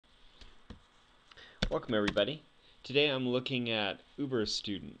Welcome everybody. Today I'm looking at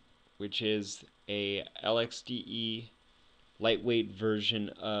UberStudent, which is a LXDE lightweight version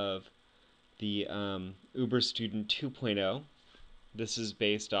of the UberStudent 2.0. This is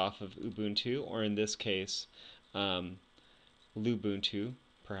based off of Ubuntu, or in this case, Lubuntu,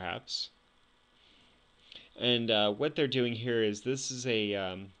 perhaps. And what they're doing here is this is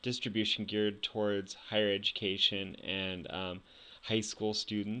a distribution geared towards higher education and high school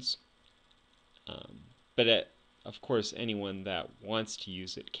students. But of course, anyone that wants to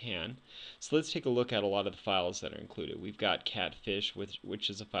use it can. So let's take a look at a lot of the files that are included. We've got Catfish, which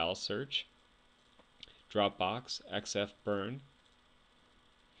is a file search, Dropbox, XFburn,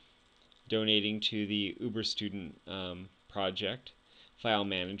 donating to the UberStudent project, File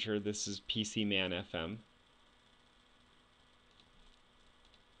Manager, this is PCMan FM,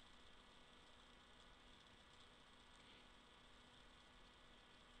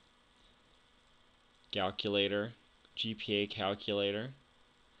 Calculator, GPA Calculator,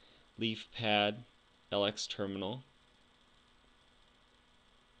 LeafPad, LX Terminal.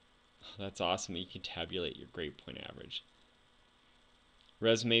 Oh, that's awesome, you can tabulate your grade point average.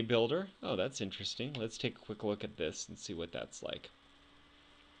 Resume Builder, oh that's interesting. Let's take a quick look at this and see what that's like.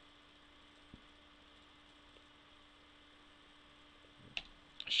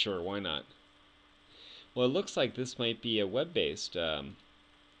 Sure, why not? Well, it looks like this might be a web-based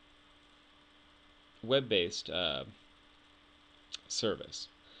service.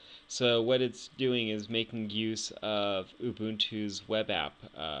 So what it's doing is making use of Ubuntu's web app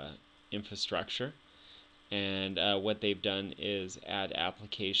infrastructure, and what they've done is add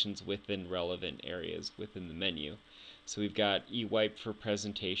applications within relevant areas within the menu. So we've got eWipe for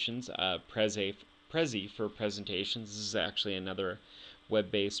presentations, Prezi for presentations. This is actually another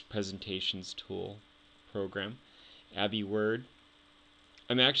web-based presentations tool program. Abby Word.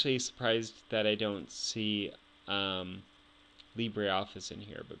 I'm actually surprised that I don't see LibreOffice in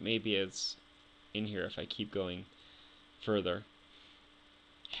here, but maybe it's in here if I keep going further.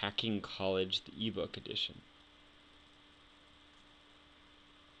 Hacking College, the ebook edition.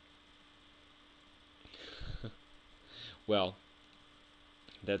 Well,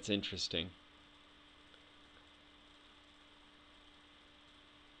 that's interesting.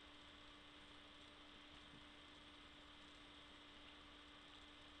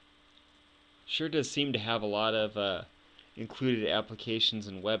 Sure does seem to have a lot of included applications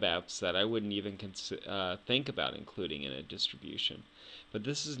and web apps that I wouldn't even think about including in a distribution. But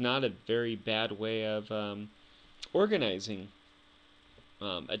this is not a very bad way of organizing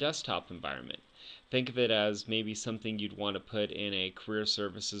a desktop environment. Think of it as maybe something you'd want to put in a career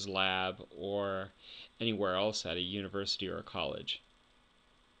services lab or anywhere else at a university or a college.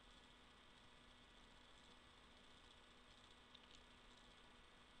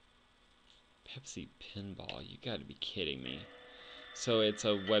 Pepsi Pinball, you gotta be kidding me. So it's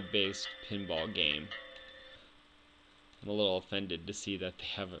a web-based pinball game. I'm a little offended to see that they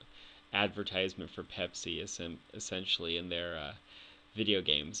have an advertisement for Pepsi essentially in their video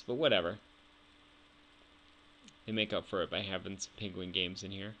games, but whatever. They make up for it by having some penguin games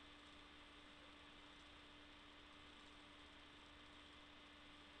in here.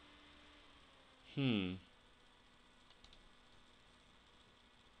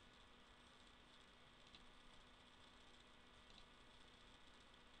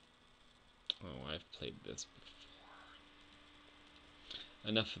 Oh, I've played this before.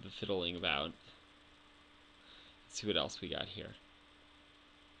 Enough of the fiddling about. Let's see what else we got here.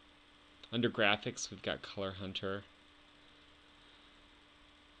 Under graphics, we've got Color Hunter.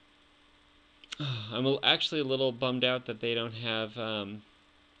 I'm actually a little bummed out that they don't have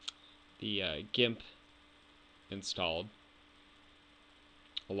the GIMP installed,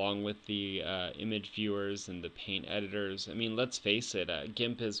 along with the image viewers and the paint editors. I mean, let's face it,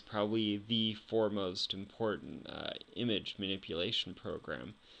 GIMP is probably the foremost important image manipulation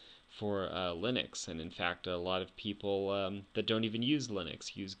program for Linux, and in fact a lot of people that don't even use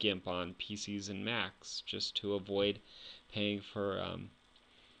Linux use GIMP on PCs and Macs just to avoid paying for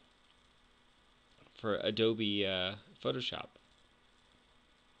Adobe Photoshop.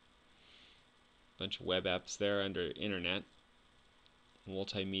 Bunch of web apps there under Internet,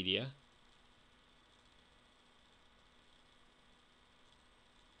 multimedia.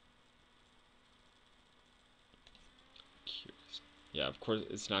 Yeah, of course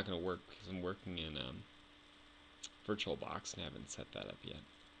it's not going to work because I'm working in VirtualBox and haven't set that up yet.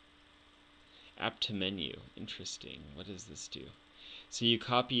 App to menu, interesting. What does this do? So you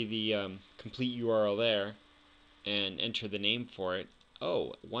copy the complete URL there and enter the name for it.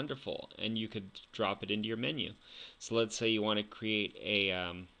 Oh, wonderful. And you could drop it into your menu. So let's say you want to create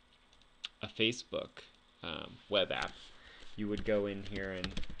a Facebook web app, you would go in here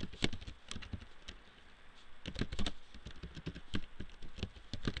and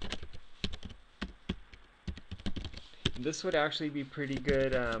this would actually be pretty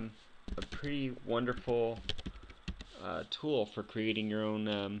good, a pretty wonderful tool for creating your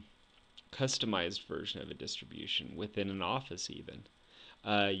own customized version of a distribution within an office even.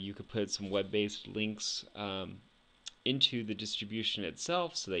 You could put some web-based links into the distribution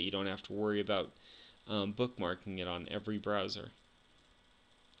itself so that you don't have to worry about bookmarking it on every browser.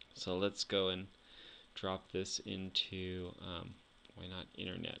 So let's go and drop this into, why not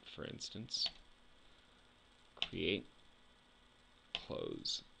internet, for instance. Create,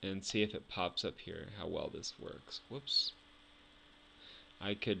 close, and see if it pops up here, how well this works. Whoops.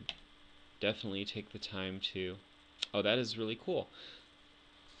 I could definitely take the time to, oh, that is really cool.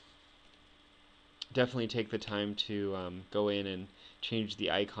 Definitely take the time to go in and change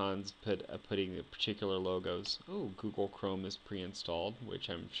the icons, putting the particular logos. Oh, Google Chrome is pre-installed, which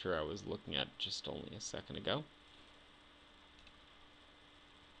I'm sure I was looking at just only a second ago.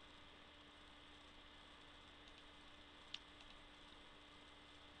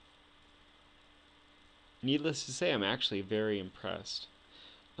 Needless to say, I'm actually very impressed.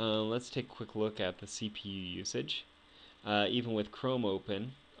 Let's take a quick look at the CPU usage. Even with Chrome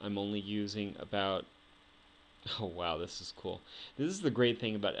open, I'm only using about, oh wow, this is cool. This is the great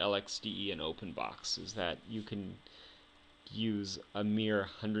thing about LXDE and OpenBox, is that you can use a mere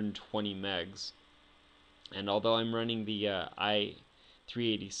 120 megs. And although I'm running the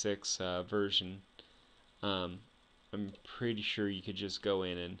i386 version, I'm pretty sure you could just go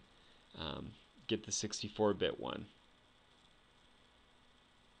in and get the 64-bit one.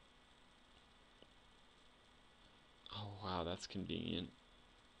 Oh wow, that's convenient.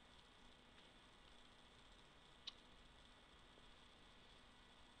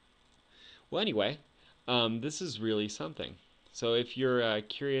 Well, anyway, this is really something. So if you're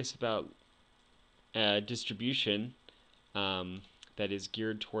curious about distribution that is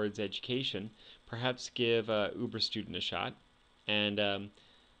geared towards education, perhaps give UberStudent a shot, and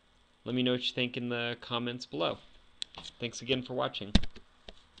let me know what you think in the comments below. Thanks again for watching.